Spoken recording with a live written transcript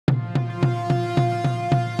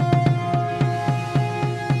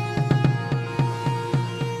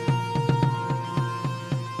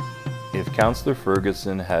Councillor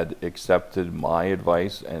Ferguson had accepted my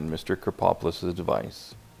advice and Mr. Karpopoulos'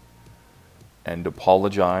 advice and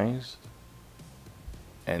apologized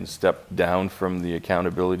and stepped down from the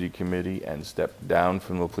accountability committee and stepped down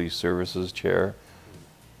from the police services chair,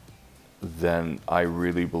 then I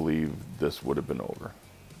really believe this would have been over.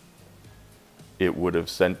 It would have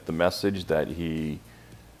sent the message that he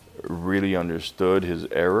really understood his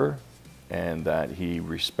error and that he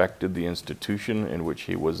respected the institution in which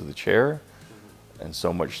he was the chair, and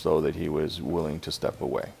so much so that he was willing to step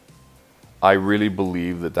away. I really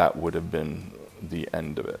believe that that would have been the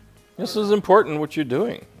end of it. This is important what you're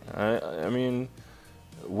doing. I mean,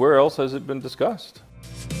 where else has it been discussed?